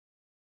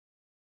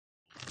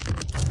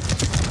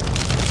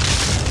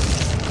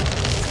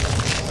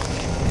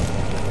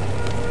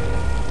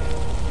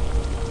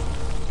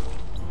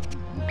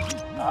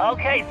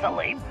Okay,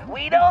 Salim,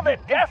 we know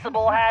that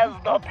Decibel has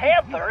the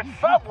Panther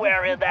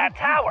somewhere in that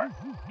tower.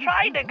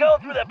 Trying to go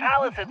through the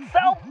palace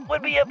itself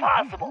would be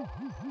impossible.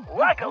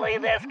 Luckily,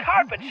 this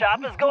carpet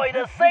shop is going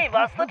to save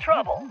us the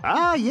trouble.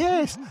 Ah,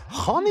 yes.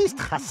 Honest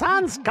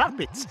Hassan's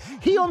Carpets.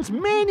 He owns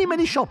many,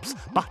 many shops,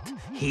 but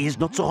he is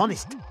not so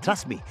honest.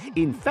 Trust me.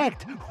 In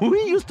fact,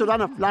 we used to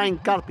run a flying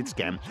carpet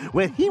scam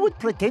where he would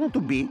pretend to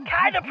be...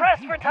 Kinda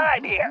pressed for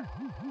time here.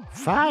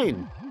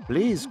 Fine.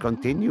 Please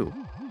continue.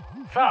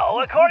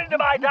 So, according to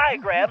my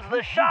diagrams,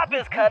 the shop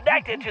is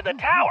connected to the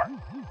tower.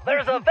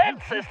 There's a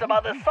vent system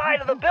on the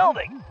side of the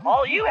building.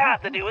 All you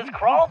have to do is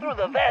crawl through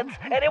the vents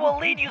and it will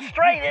lead you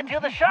straight into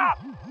the shop.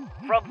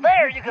 From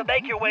there, you can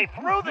make your way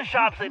through the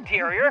shop's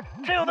interior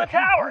to the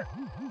tower.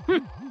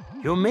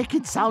 You make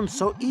it sound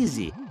so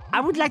easy.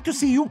 I would like to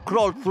see you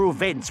crawl through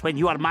vents when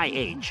you are my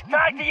age.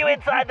 Talk to you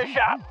inside the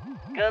shop.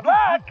 Good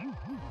luck.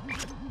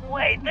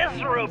 Wait,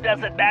 this room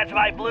doesn't match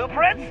my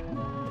blueprints.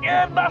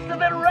 It must have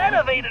been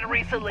renovated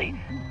recently.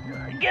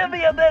 Give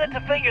me a minute to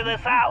figure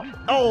this out.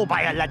 Oh,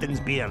 by Aladdin's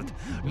beard.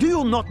 Do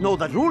you not know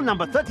that rule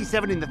number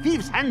 37 in the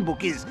Thieves'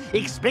 Handbook is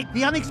expect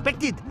the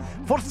unexpected,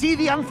 foresee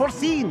the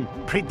unforeseen,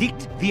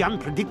 predict the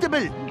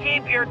unpredictable?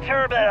 Keep your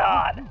turban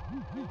on.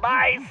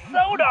 My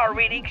sonar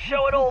readings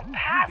show an old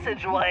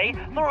passageway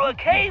through a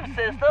cave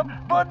system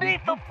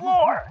beneath the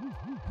floor.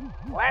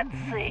 Let's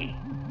see.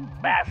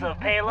 Massive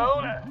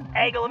payload,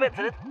 angle of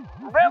incidence,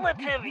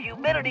 relative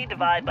humidity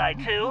divided by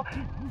 2.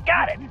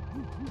 Got it.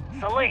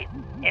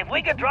 Salim, if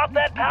we could drop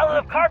that pallet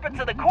of carpets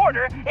in the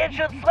corner, it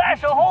should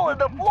smash a hole in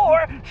the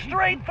floor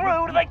straight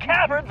through to the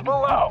caverns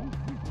below.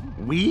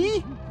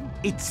 We?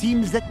 It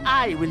seems that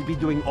I will be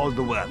doing all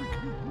the work.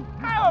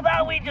 How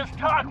about we just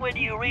talk when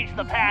you reach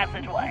the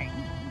passageway?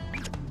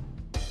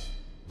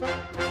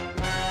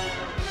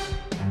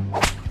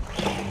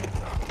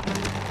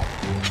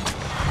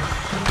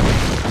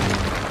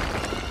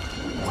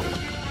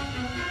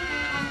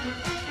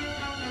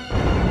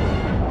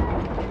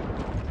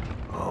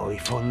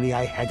 If only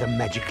I had a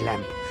magic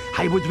lamp.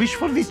 I would wish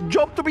for this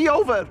job to be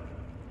over.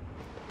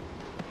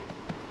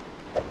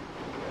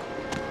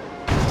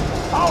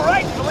 All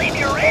right, Salim,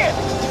 you're in.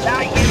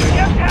 Now you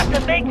just have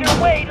to make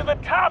your way to the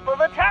top of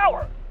the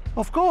tower.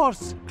 Of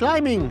course,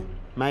 climbing.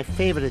 My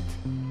favorite.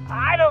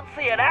 I don't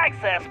see an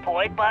access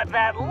point, but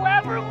that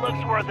lever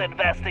looks worth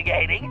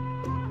investigating.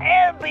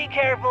 And be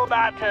careful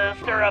not to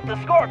stir up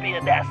the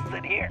scorpion nests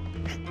in here.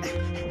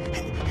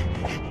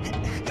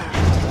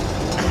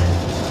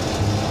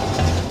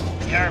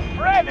 Your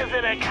friend is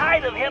in a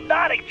kind of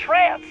hypnotic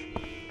trance.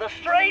 The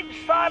strange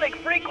sonic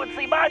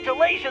frequency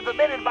modulations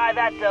emitted by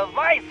that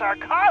device are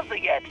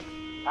causing it.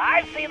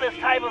 I've seen this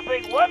type of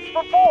thing once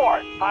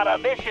before on a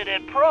mission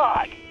in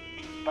Prague.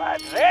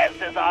 But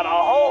this is on a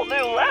whole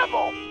new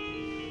level.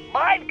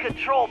 Mind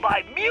controlled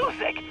by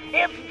music.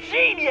 It's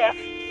genius.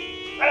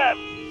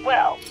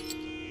 Well,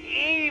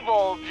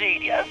 evil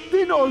genius.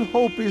 Then all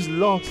hope is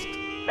lost.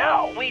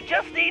 No, we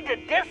just need to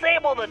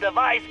disable the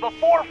device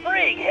before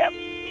freeing him.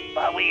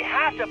 But we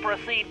have to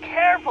proceed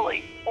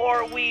carefully,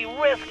 or we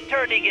risk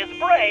turning his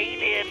brain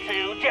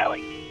into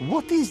jelly.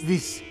 What is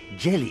this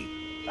jelly?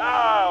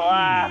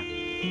 Oh,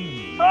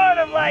 sort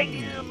of like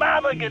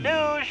baba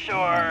ganoush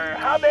or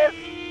hummus,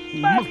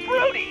 but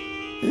fruity.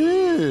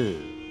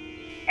 Ew.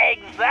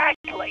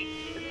 Exactly.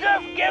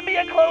 Just give me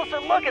a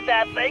closer look at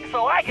that thing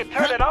so I can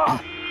turn it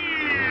off.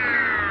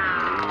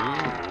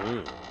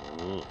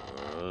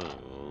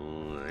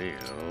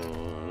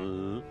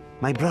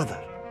 My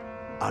brother,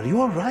 are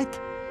you all right?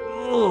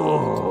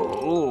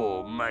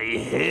 Oh, my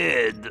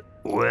head.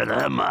 Where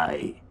am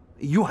I?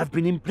 You have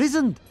been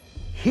imprisoned,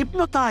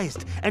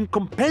 hypnotized, and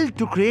compelled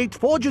to create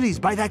forgeries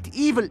by that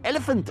evil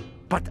elephant.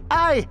 But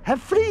I have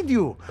freed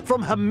you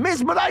from her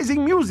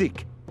mesmerizing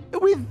music.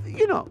 With,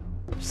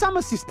 some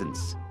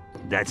assistance.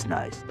 That's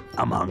nice.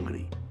 I'm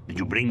hungry. Did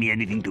you bring me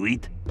anything to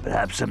eat?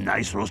 Perhaps some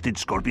nice roasted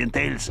scorpion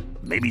tails?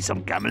 Maybe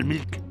some camel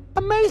milk?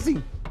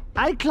 Amazing!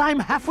 I climb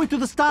halfway to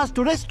the stars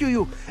to rescue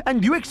you,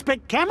 and you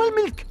expect camel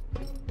milk?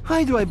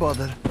 Why do I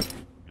bother?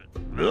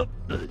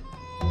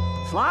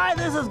 Sly,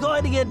 this is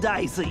going to get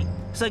dicey.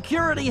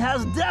 Security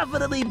has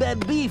definitely been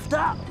beefed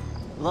up.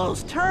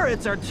 Those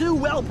turrets are too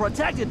well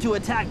protected to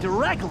attack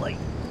directly.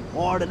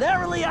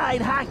 Ordinarily,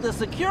 I'd hack the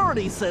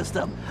security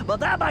system, but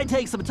that might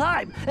take some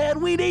time,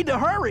 and we need to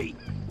hurry.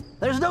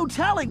 There's no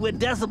telling when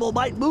Decibel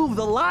might move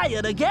the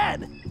lion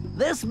again.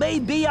 This may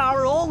be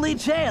our only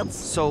chance.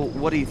 So,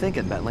 what are you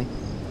thinking, Bentley?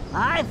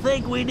 I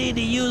think we need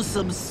to use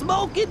some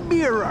smoke and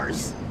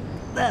mirrors.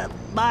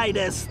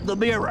 Minus the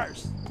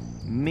mirrors.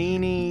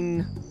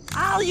 Meaning?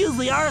 I'll use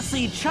the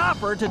RC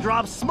chopper to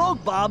drop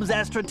smoke bombs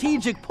at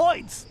strategic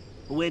points,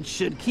 which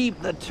should keep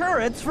the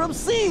turrets from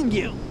seeing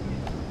you.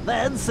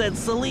 Then, since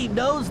Salim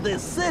knows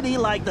this city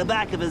like the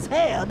back of his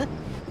hand,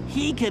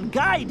 he can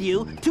guide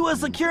you to a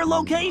secure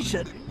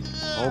location.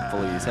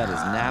 Hopefully he's had his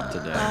nap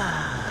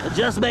today.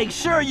 Just make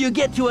sure you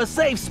get to a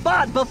safe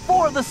spot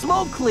before the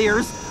smoke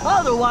clears,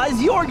 otherwise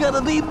you're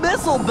gonna be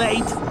missile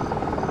bait.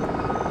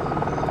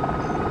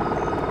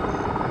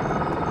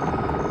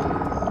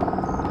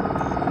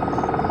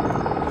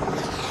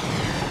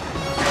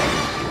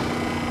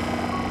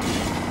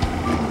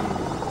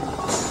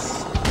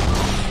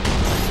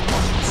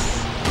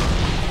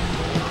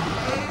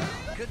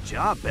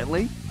 job,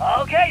 Bentley.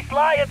 Okay,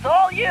 Sly, it's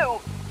all you.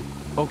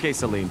 Okay,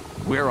 Salim,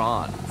 we're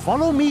on.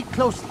 Follow me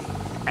closely,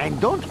 and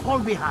don't fall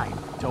behind.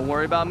 Don't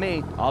worry about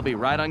me. I'll be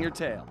right on your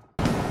tail.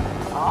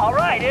 All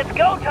right, it's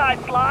go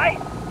time, Sly.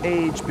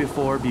 Age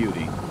before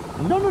beauty.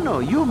 No,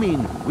 you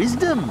mean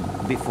wisdom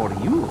before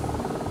youth.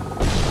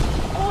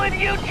 Would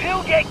you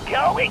two get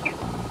going?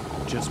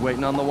 Just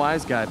waiting on the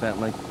wise guy,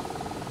 Bentley.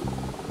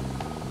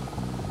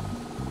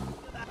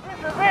 This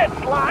is it,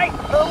 Sly.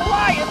 The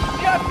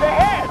lion's just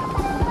ahead.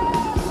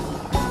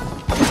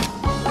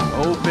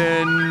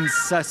 Open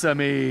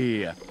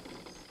sesame.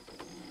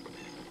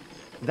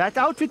 That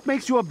outfit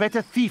makes you a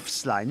better thief,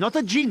 Sly, not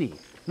a genie.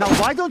 Now,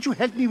 why don't you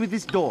help me with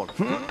this door?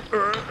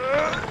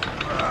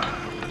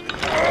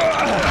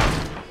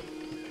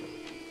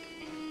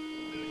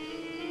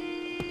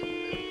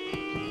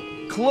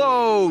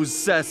 Close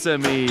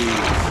sesame.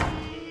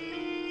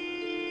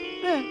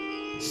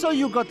 So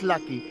you got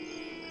lucky.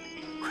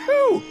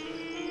 Whew!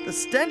 The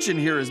stench in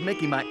here is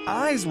making my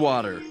eyes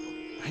water.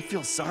 I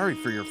feel sorry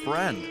for your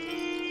friend.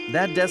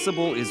 That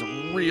decibel is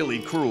really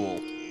cruel.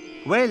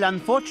 Well,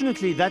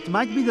 unfortunately, that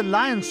might be the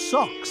lion's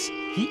socks.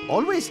 He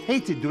always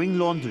hated doing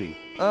laundry.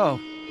 Oh,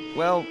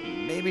 well,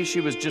 maybe she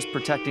was just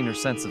protecting her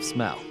sense of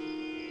smell.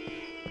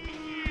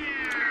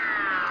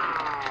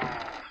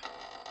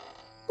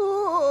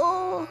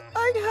 Oh,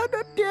 I had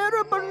a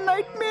terrible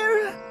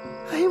nightmare.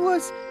 I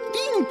was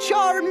being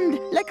charmed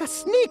like a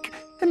snake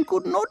and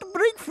could not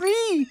break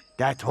free.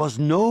 That was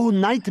no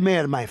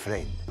nightmare, my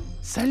friend.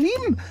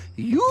 Salim,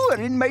 you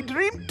were in my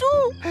dream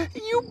too.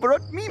 You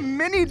brought me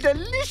many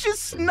delicious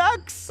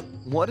snacks.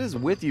 What is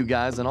with you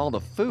guys and all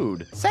the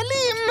food?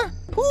 Salim,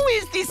 who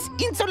is this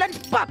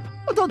insolent pup?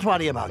 Oh, don't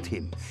worry about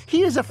him.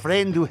 He is a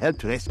friend who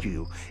helped rescue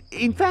you.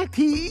 In fact,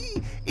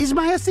 he is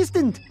my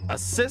assistant.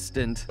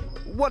 Assistant?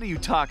 What are you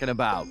talking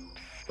about?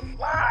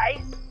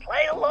 Sly,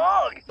 play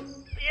along.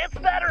 It's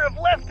better if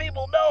less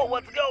people know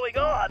what's going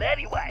on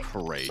anyway.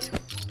 Great.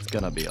 It's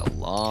gonna be a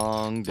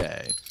long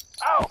day.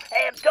 Oh,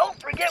 and don't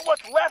forget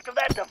what's left of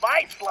that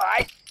device,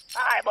 Sly.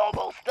 I'm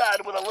almost done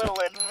with a little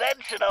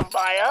invention of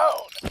my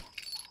own.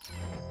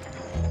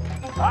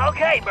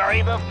 Okay,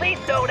 Murray, the thief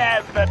known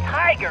as the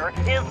Tiger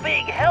is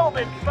being held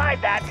inside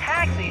that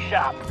taxi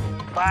shop.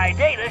 My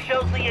data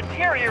shows the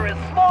interior is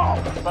small,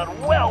 but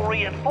well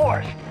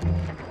reinforced.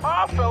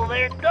 Also,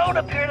 there don't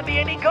appear to be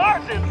any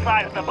guards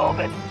inside at the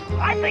moment.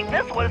 I think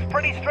this one is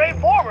pretty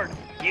straightforward.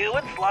 You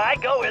and Sly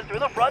go in through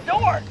the front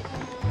door.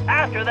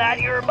 After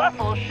that, your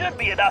muscles should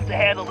be enough to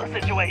handle the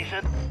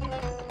situation.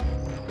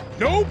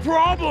 No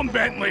problem,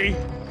 Bentley.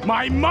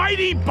 My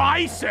mighty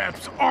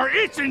biceps are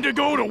itching to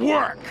go to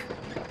work.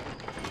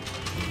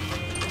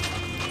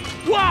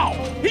 Wow,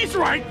 he's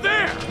right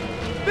there.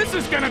 This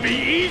is gonna be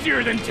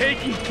easier than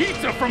taking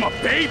pizza from a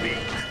baby.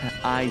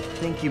 I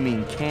think you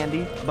mean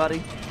candy,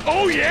 buddy?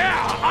 Oh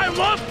yeah, I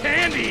love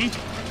candy.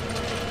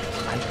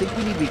 I think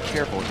we need to be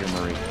careful here,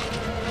 Murray.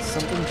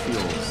 Something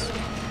feels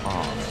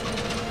off.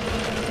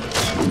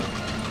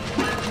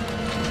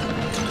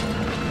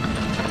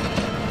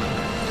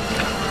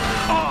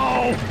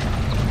 Uh-oh.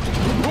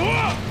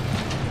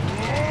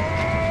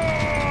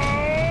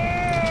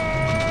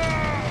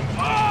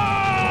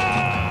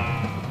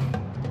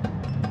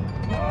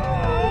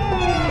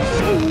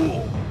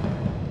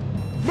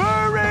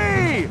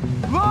 Murray!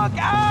 Look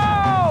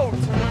out!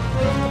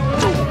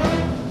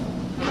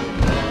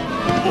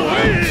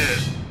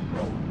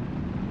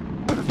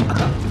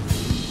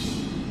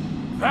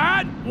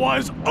 That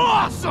was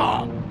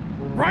awesome!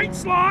 Right,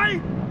 Sly?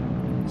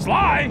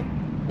 Sly?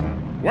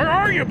 Where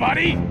are you,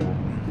 buddy?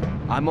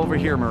 I'm over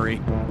here,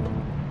 Murray.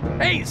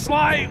 Hey,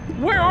 Sly,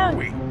 where are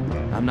we?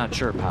 I'm not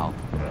sure, pal.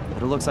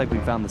 But it looks like we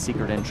found the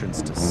secret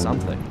entrance to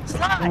something.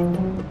 Sly!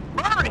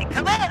 Murray,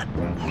 come in!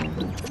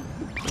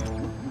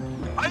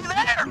 Are you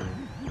there?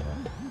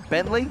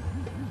 Bentley?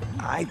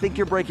 I think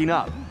you're breaking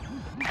up.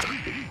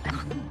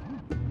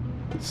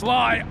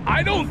 Sly,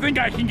 I don't think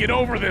I can get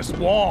over this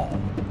wall.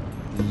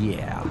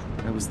 Yeah,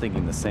 I was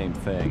thinking the same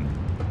thing.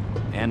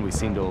 And we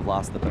seem to have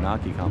lost the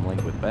Panakicom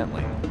link with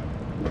Bentley.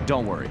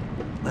 Don't worry.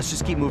 Let's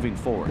just keep moving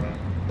forward.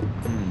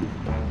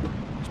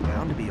 There's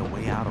bound to be a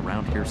way out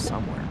around here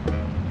somewhere.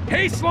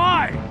 Hey,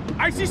 Sly!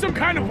 I see some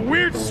kind of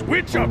weird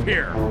switch up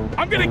here.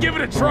 I'm gonna give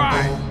it a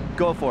try.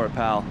 Go for it,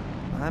 pal.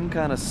 I'm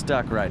kind of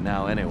stuck right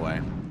now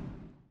anyway.